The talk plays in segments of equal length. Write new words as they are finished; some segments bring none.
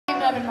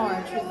11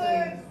 more,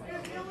 truthfully.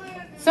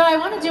 So I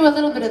want to do a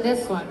little bit of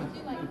this one.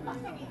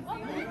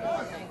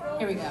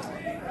 Here we go.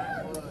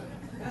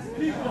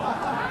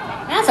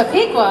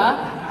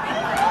 Massapequa?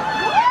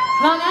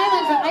 Long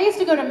Island, I used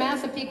to go to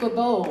Massapequa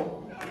Bowl.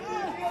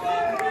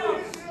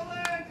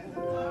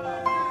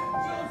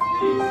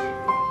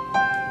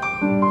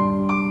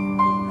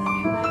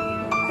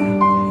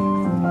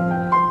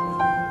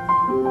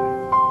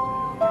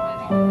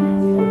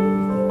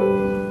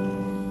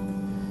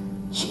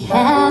 She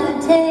had a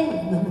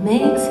day that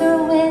makes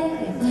her way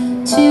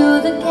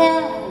to the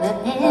cabin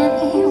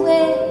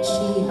anyway.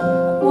 She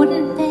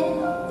wouldn't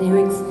dare, they're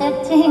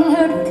expecting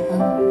her to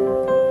come.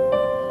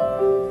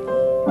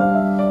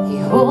 He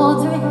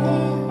holds her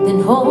hand, then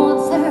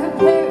holds her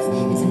purse.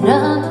 It's an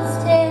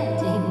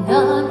understanding,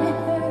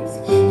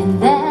 unrehearsed,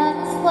 and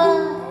that's why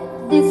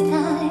this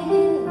guy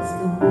is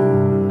the one.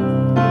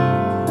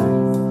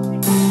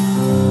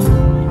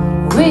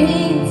 We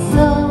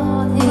saw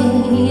the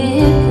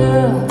it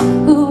girl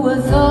who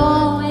was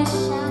always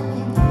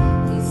shining.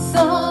 He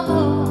saw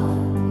more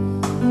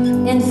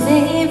and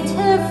saved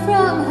her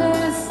from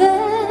herself.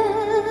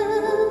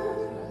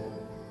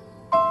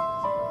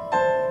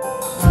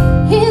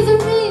 He's the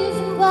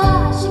reason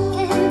why she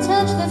can't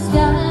touch the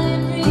sky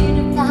and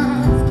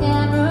redefine his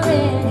camera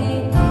ready.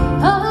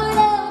 Heart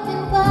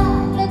open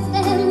wide, let's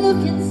then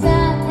look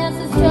inside,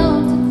 passes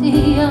drawn to the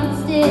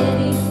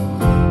unsteady.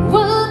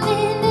 One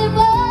minute,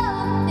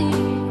 one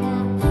thing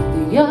now,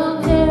 the young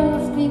girl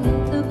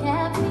screaming, look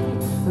at me.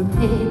 Her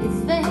baby's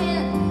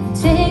fan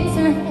takes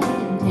her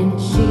hand and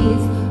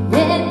she's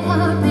red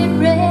carpet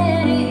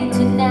ready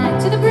tonight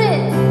to the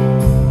bridge.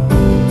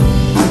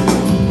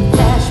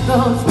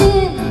 Flashbulbs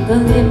in the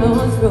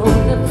limos roll,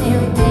 the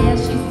fairy tale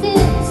she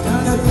sings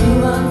starts to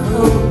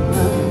unfold.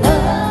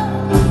 Love,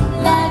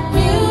 like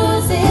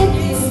music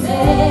is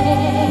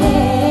there.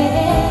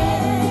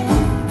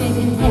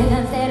 Making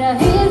headlines that are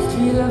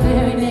history the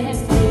very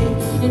next day.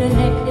 In a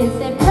necklace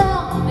that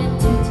come and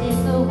to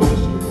take away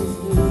she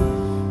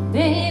whispers,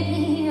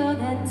 baby, you're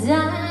that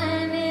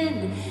diamond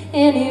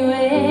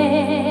anyway.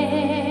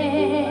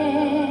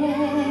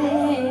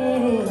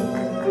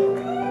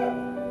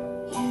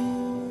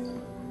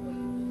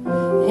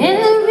 And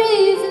the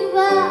reason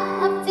why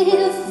I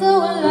feel so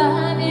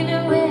alive,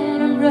 even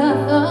when I'm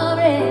rough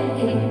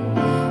already.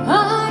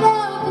 Heart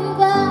open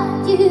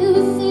wide, you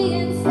see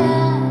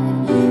inside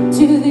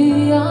to the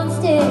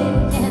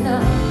unsteady. And the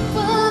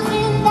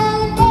woman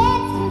that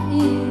makes me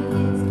feel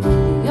is the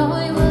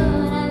only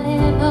one I'll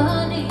ever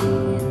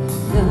need.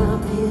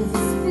 Love is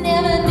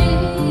never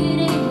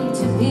needing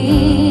to be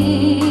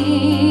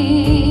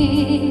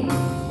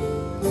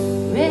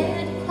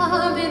red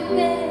carpet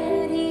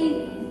ready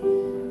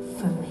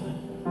for me.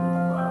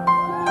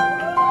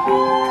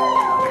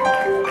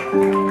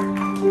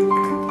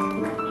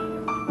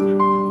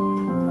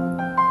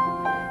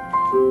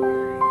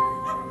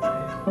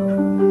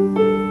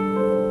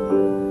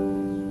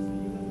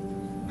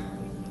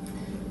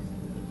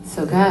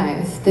 So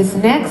guys, this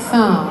next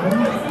song,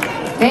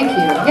 thank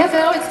you. Yes,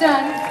 oh, it's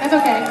done. That's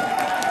okay.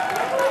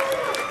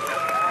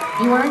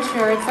 You weren't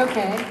sure, it's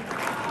okay.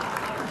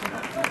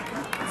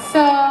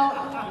 So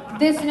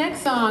this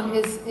next song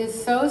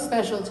is so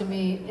special to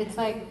me. It's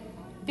like,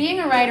 being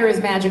a writer is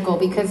magical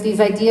because these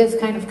ideas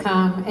kind of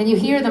come and you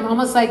hear them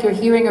almost like you're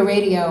hearing a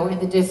radio in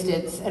the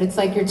distance, and it's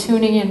like you're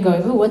tuning in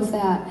going, ooh, what's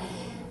that?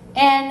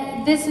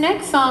 And this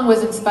next song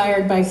was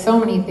inspired by so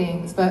many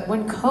things, but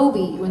when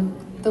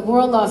the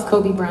world lost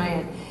Kobe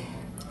Bryant,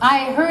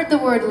 I heard the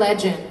word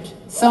legend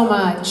so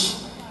much.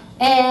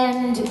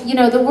 And you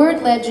know, the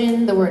word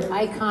legend, the word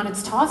icon,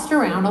 it's tossed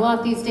around a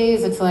lot these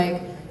days. It's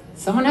like,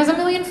 someone has 1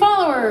 million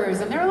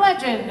followers and they're a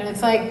legend. And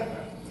it's like,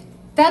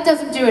 that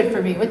doesn't do it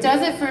for me. What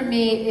does it for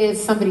me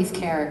is somebody's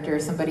character,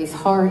 somebody's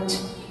heart,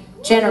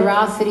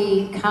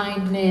 generosity,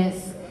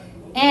 kindness,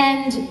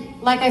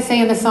 and like I say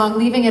in the song,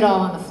 leaving it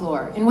all on the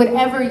floor in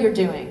whatever you're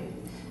doing.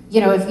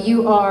 You know, if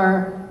you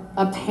are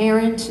a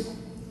parent,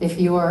 if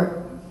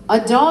you're a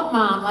dog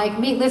mom like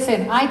me,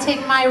 listen, I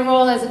take my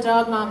role as a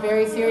dog mom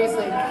very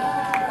seriously.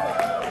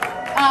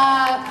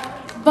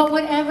 But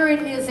whatever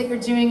it is that you're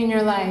doing in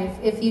your life,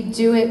 if you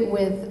do it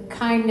with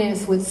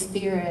kindness, with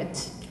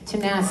spirit,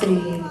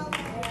 tenacity,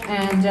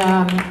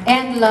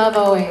 and love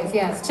always,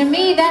 yes. To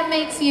me, that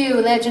makes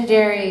you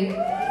legendary.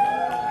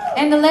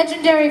 And the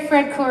legendary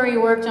Fred Coury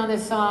worked on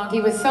this song. He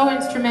was so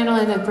instrumental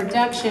in the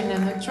production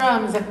and the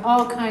drums and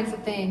all kinds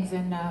of things.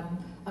 And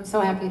I'm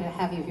so happy to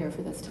have you here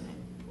for this tonight.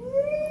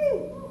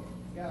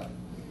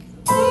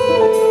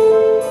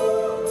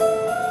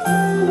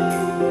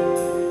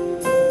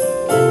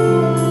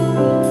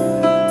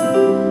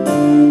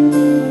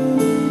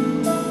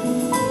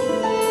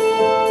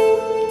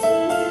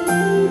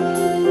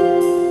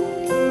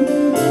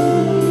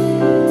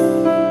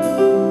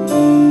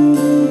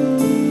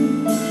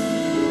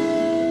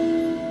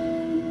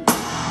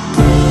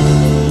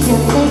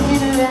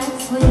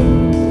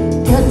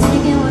 You're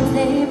taking what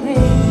they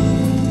bring.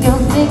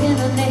 You're making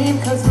a name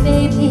 'cause they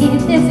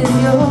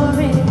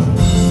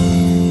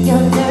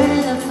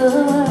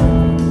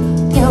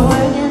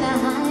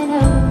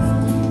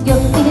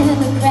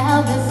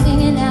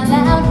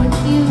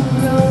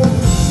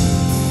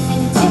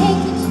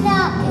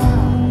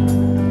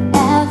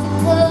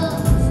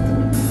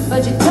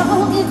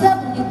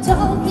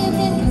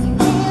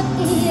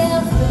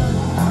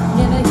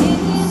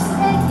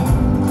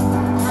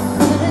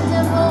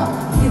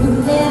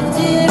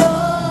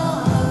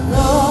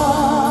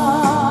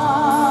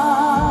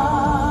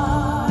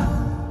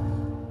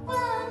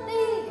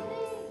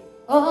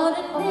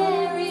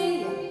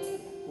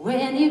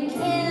you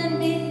can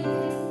be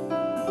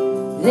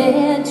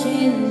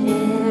legendary.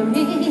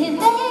 They can't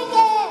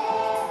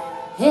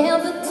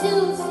help but to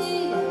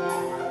see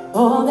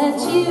all that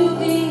you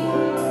be,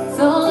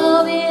 so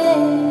love be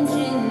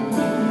legendary.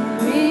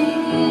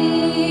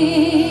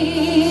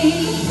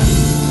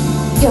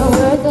 Your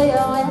words are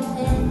your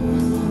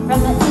essence, from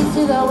the east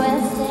to the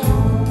west end.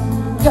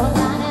 You're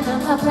lining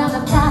them up round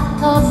the clock,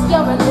 'cause you're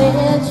a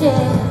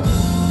legend.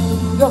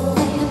 You're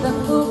playing the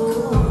fool,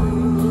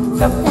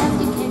 so fast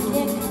you can't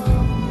get caught.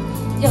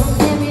 Your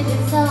memory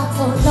is all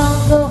so long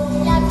ago,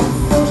 life is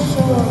so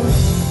short.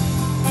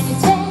 And you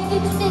take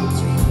each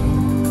victory,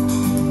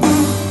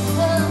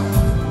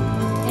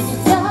 and you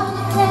turn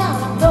the crown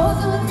on those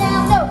who are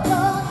down. No,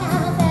 you're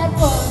not that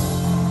one.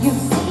 You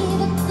see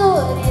the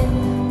good in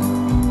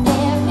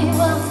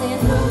everyone,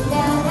 saying look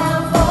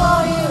down for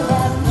you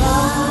have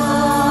gone.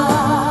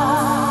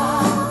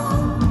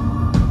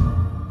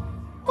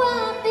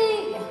 Why be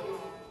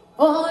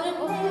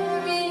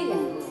ordinary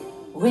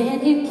when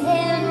you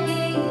can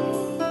be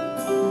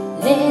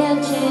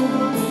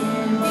legendary?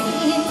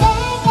 They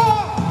can't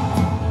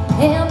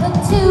help but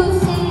to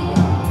see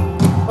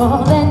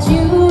all that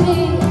you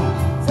need,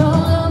 so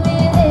don't be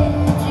legendary.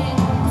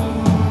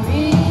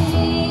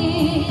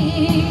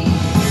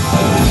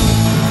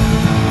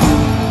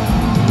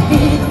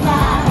 Big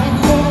fire and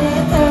let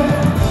it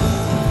burn,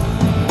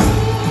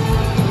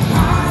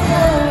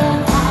 higher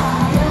and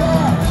higher.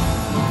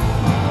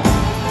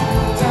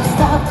 Don't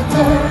stop the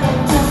turn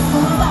and just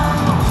move on.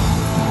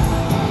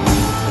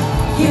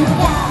 You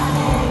got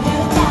it, you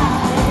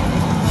got it.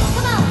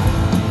 Come on.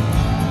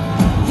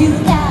 You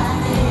got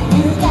it,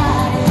 you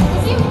got it.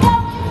 If you know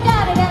you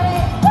got it,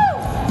 Ellie. Woo!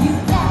 You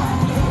got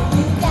it,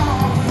 you got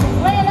it.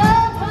 When it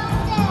all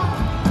comes down,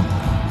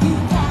 you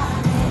got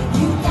it,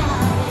 you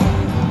got it.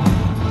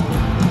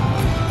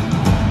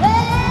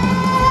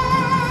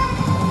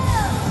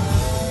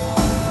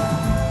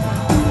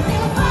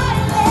 Feel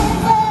fire, let it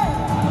burn.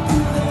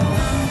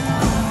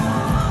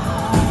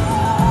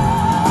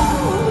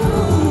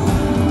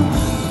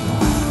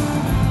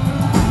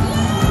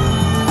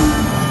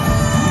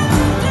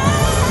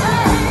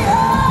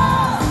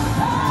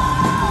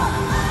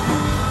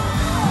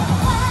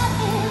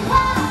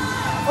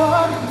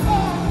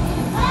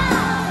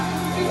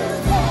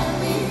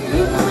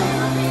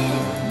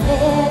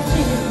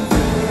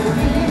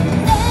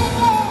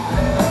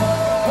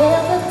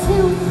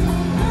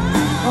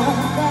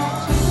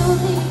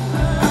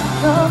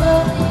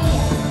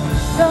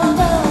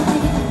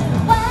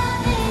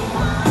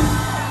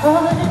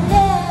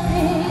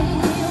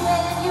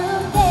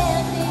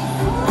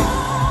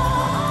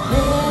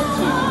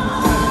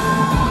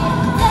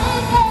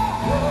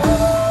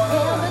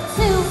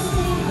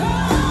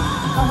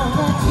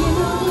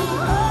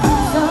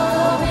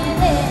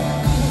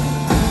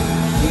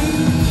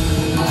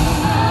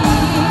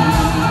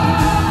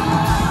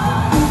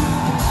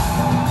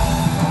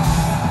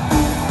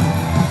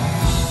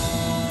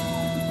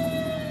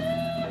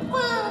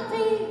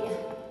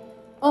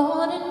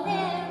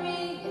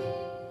 Ordinary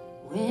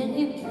when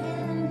you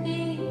can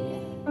be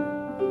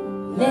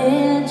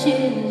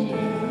legendary.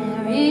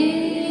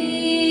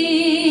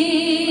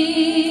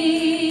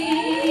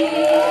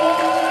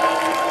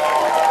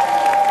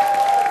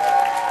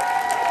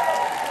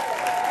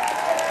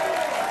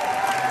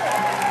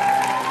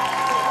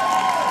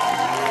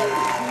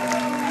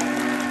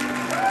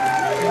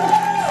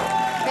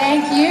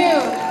 Thank you.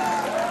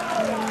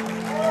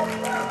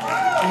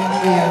 Thank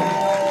you.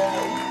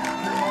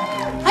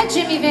 Hi,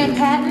 Jimmy Van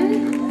Patten.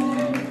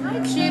 Hi,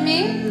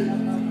 Jimmy.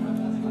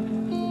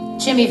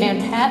 Jimmy Van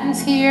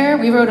Patten's here.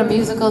 We wrote a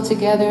musical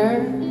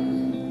together.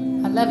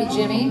 I love you,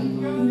 Jimmy.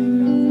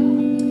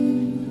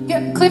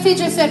 Yeah, Cliffy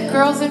just said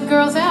girls in,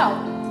 girls out.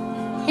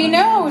 He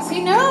knows,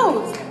 he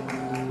knows.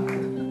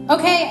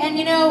 Okay, and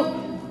you know,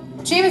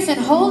 Jameson,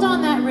 hold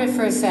on that riff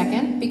for a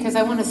second, because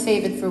I want to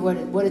save it for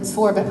what it's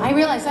for, but I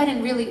realized I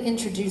didn't really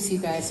introduce you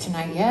guys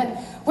tonight yet.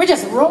 We're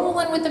just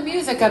rolling with the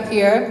music up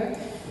here.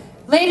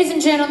 Ladies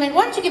and gentlemen,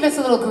 why don't you give us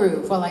a little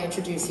groove while I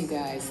introduce you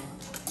guys?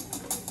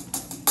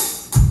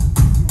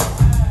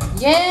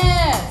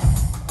 Yes!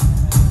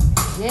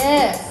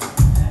 Yes!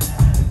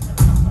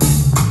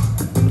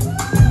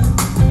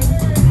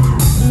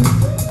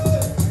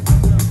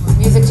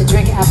 Music to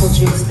drink apple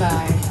juice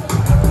by.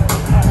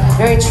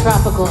 Very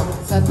tropical,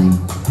 suddenly.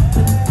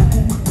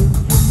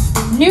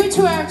 New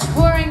to our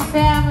touring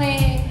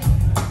family,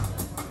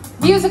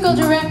 musical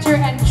director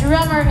and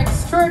drummer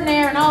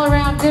extraordinaire and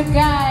all-around good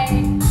guy,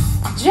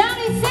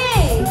 Johnny C.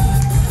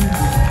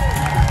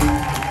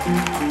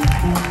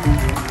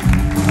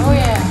 Oh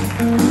yeah.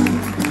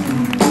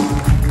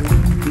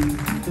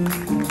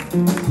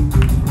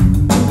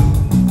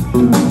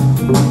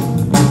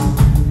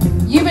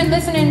 You've been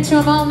listening to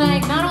him all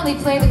night, not only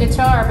play the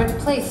guitar, but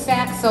play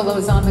sax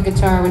solos on the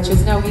guitar, which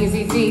is no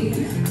easy feat.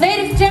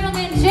 Ladies and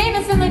gentlemen,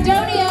 Jameson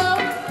Ladonio.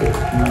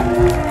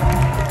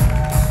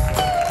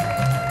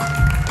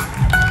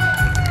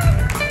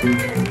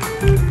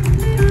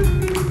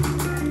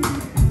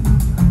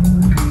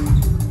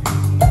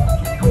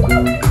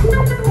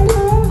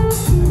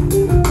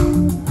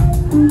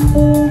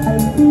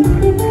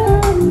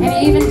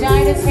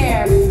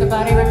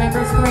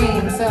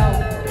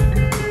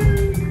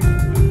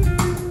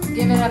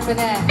 it up for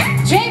that.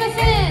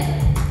 GIBSON!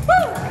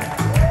 Woo!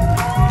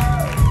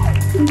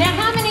 Now,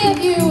 how many of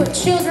you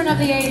children of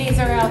the 80s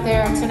are out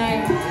there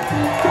tonight?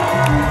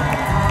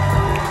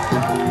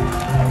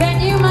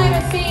 Then you might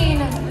have seen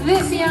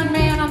this young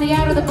man on the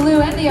Out of the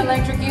Blue and the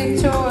Electric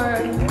Youth Tour.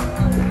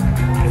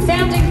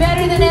 Sounding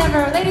better than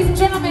ever. Ladies and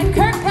gentlemen,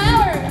 Kirk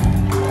Powers!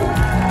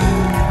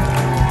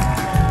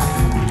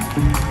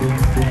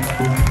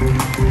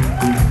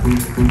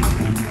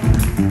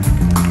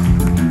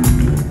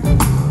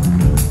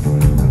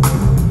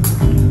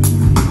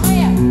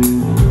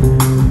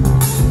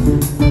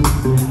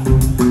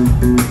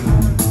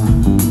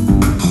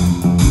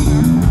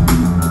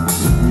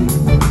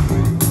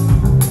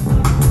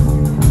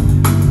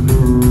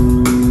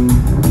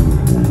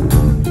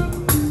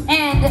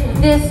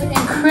 This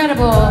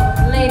incredible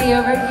lady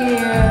over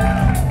here,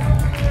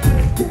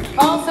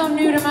 also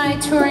new to my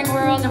touring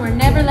world, and we're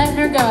never letting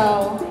her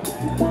go.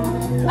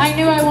 I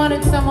knew I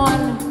wanted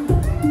someone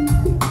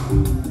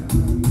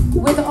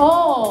with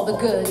all the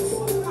goods,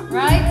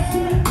 right?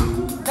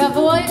 The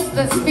voice,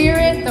 the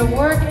spirit, the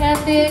work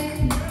ethic.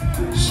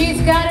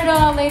 She's got it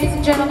all, ladies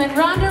and gentlemen.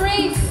 Rhonda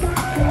Reese.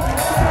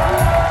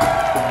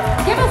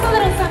 Give us a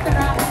little something,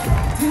 Rhonda.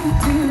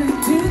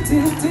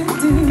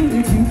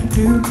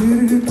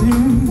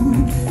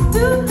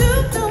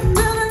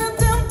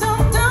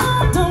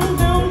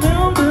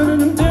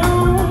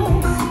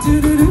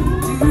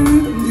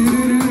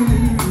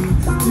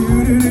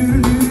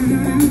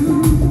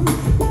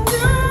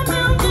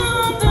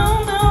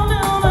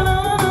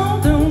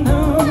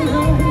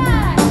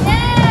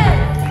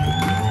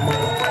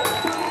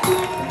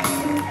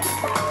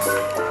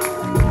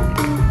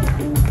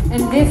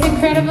 And this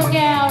incredible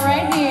gal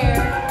right here,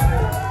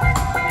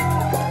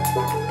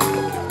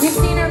 we've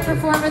seen her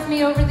perform with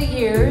me over the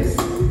years.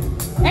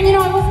 And you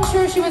know, I wasn't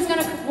sure she was going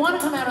to want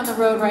to come out on the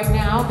road right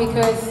now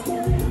because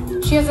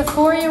she has a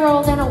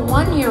 4-year-old and a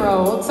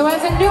 1-year-old. So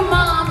as a new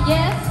mom,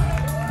 yes,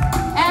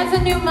 as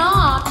a new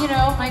mom, you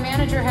know, my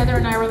manager Heather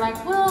and I were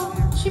like, well,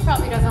 she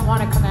probably doesn't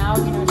want to come out,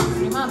 you know, she's a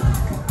new mom.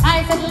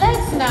 I said,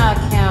 let's not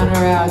count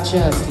her out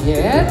just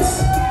yet.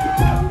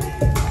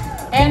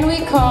 And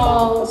we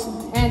called,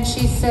 and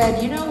she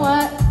said, you know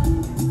what?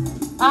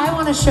 I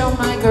want to show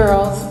my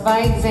girls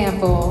by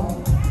example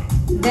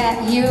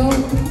that you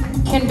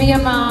can be a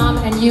mom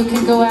and you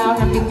can go out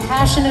and be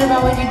passionate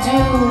about what you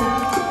do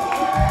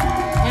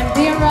and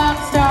be a rock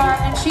star.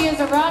 And she is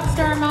a rock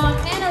star mom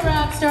and a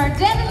rock star,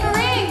 Devin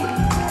Marie.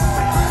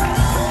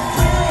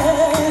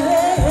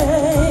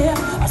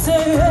 I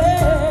say,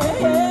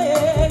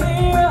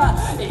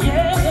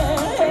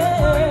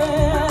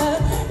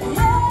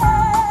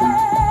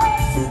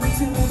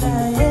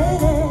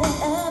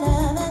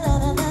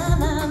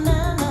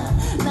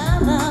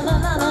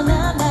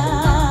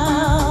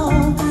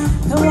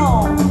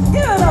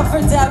 for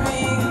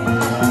Debbie.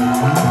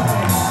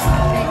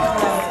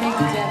 Thank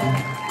you, Debbie.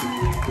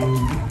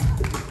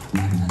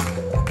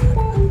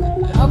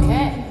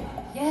 Okay,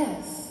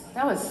 yes,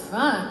 that was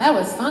fun. That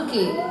was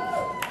funky.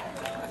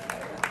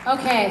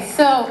 Okay,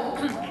 so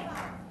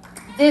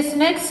this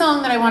next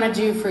song that I want to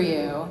do for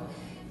you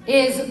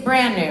is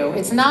brand new.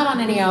 It's not on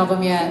any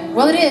album yet.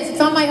 Well, it is.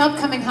 It's on my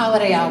upcoming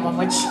holiday album,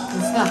 which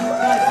is not.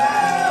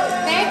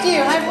 Thank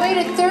you. I've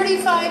waited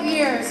 35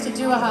 years to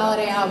do a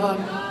holiday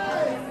album.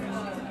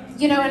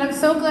 You know, and I'm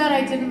so glad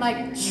I didn't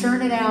like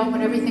churn it out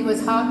when everything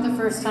was hot the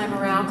first time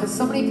around, because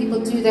so many people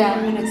do that,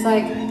 and it's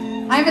like,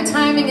 I'm a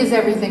timing is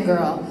everything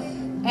girl.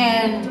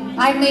 And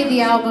I made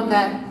the album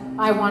that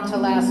I want to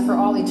last for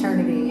all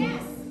eternity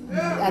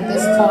at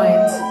this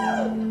point.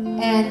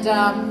 And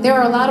there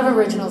are a lot of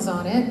originals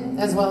on it,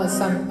 as well as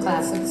some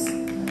classics.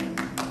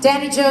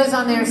 Danny Joe's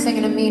on there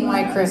singing A Mean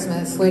White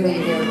Christmas, wait till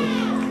you hear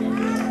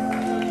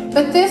it.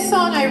 But this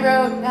song I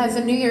wrote as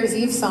a New Year's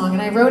Eve song,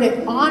 and I wrote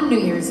it on New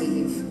Year's Eve.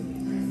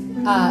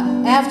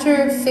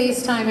 After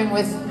FaceTiming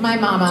with my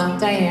mama,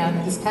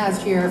 Diane, this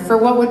past year, for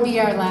what would be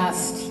our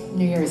last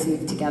New Year's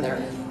Eve together.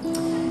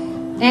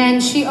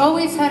 And she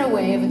always had a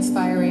way of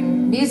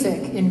inspiring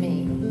music in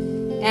me.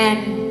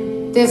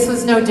 And this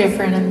was no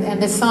different,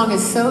 and this song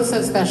is so,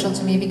 so special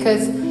to me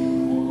because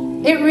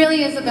it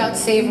really is about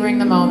savoring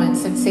the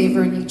moments and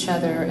savoring each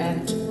other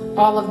and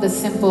all of the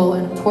simple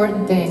and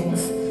important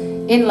things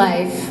in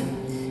life.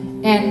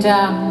 And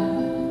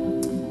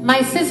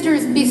my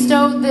sisters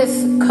bestowed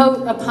this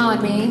coat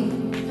upon me.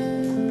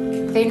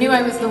 They knew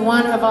I was the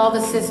one of all the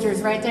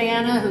sisters, right,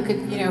 Diana, who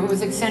could, you know, who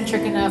was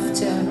eccentric enough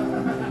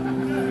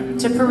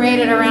to parade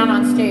it around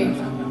on stage.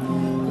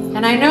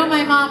 And I know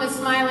my mom is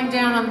smiling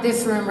down on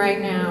this room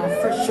right now,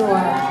 for sure.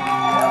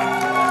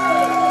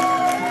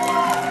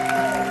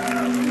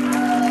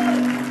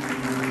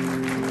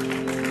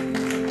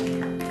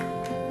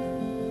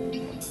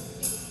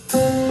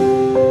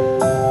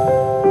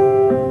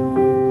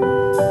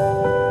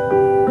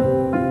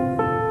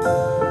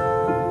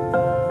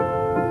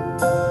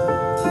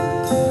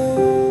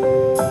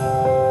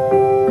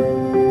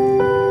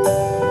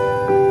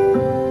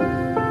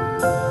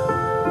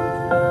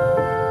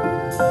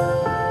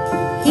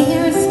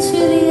 Here's to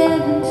the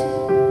end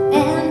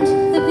and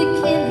the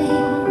beginning.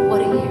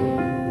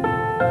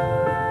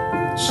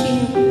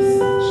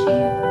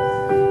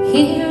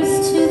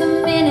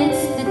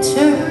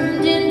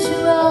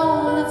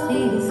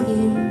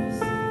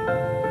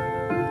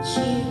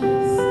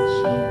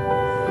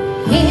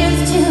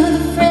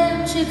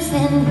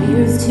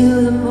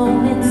 to the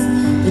moments,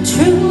 the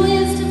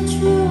truest of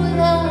true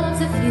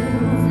loves. If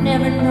you've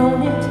never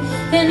known it,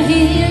 then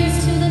here's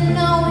to the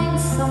knowing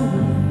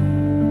someone.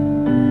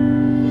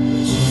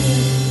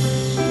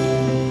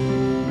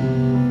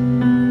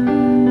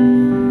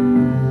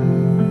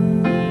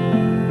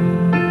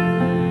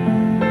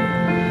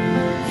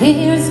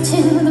 Here's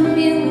to the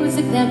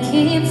music that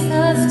keeps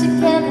us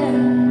together.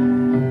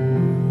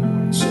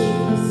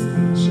 Cheers,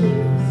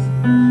 cheers.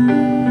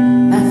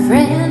 My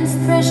friends,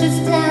 precious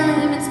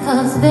diamonds,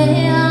 'cause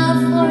they are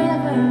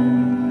forever.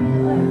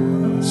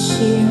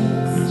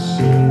 Cheers,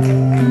 cheers.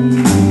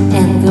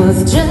 And those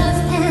just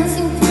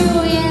passing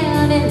through,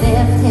 yeah, they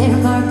left their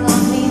mark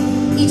on me.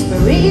 Each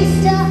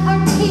barista,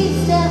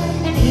 artista,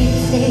 and each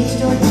stage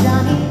door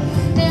Johnny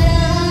that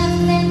I've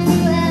met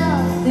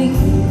throughout the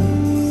years.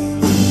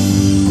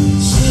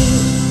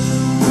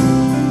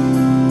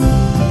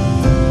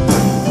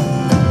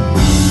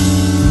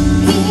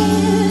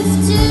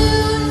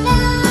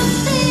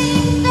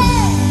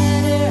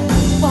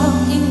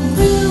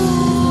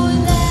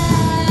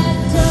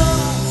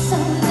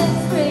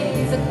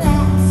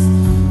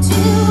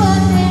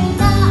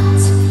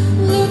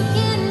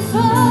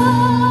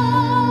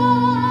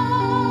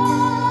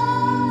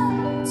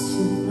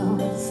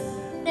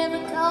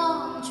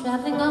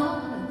 Traveling on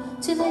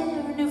to their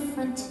new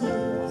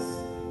frontiers.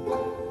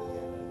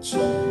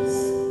 Cheers,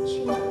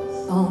 cheers.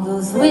 All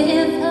those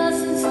with us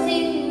in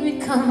spirit,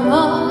 come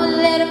on,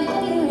 let them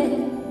hear it.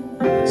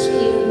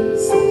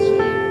 Cheers,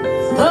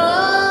 cheers. Oh,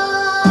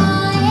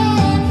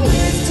 and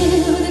here's to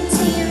the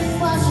tears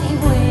washing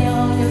away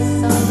all your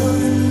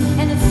sorrows,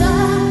 and the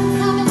sun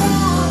coming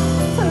out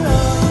for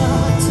all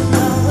your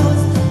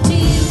tomorrows. To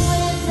you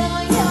and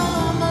all your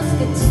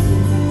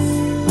musketeers.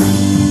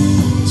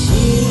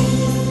 Cheers.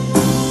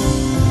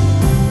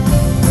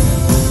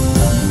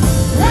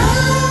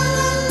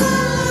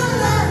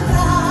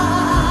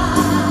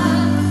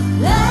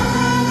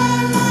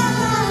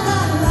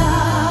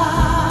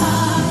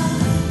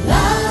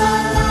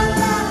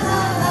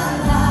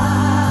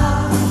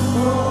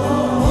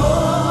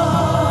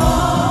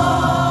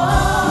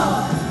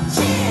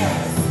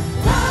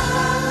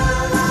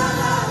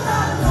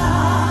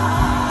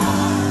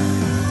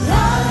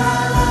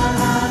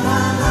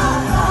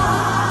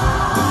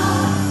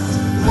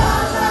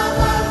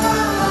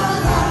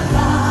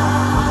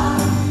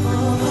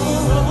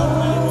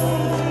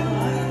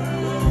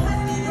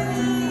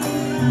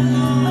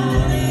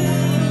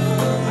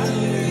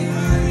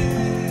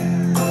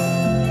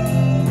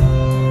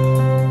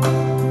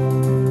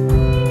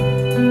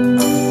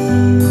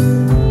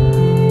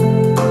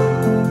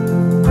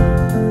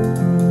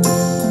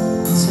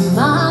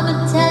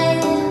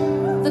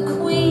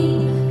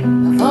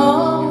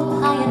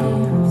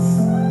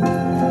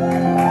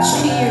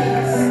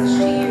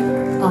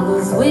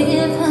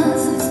 With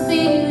us in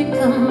spirit,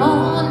 come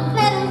on,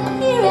 let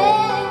them hear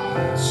it.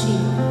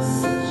 Cheers.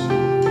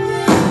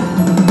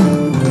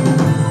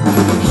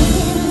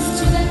 Here's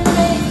to the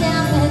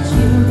breakdown that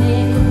you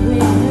make a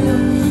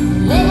breakthrough,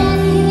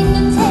 letting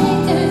the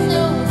takers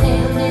know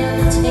they'll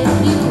never take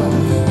you.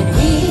 And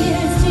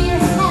here's to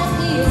your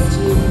happiest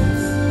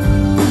years.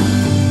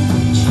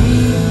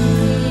 Cheers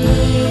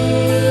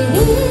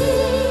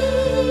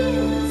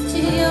to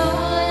your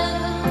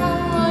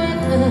evermore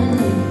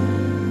eternity.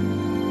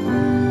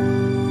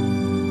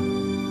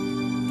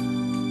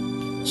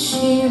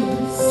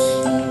 Cheers.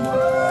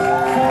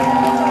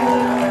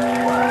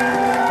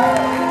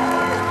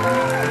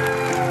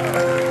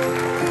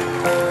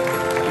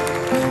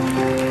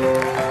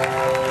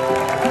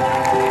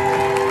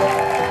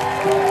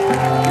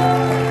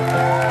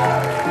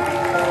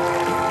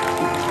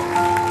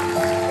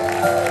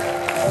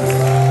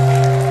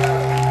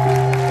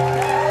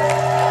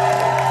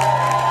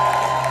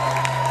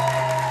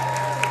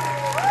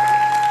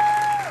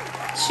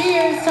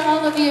 Cheers to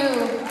all of you.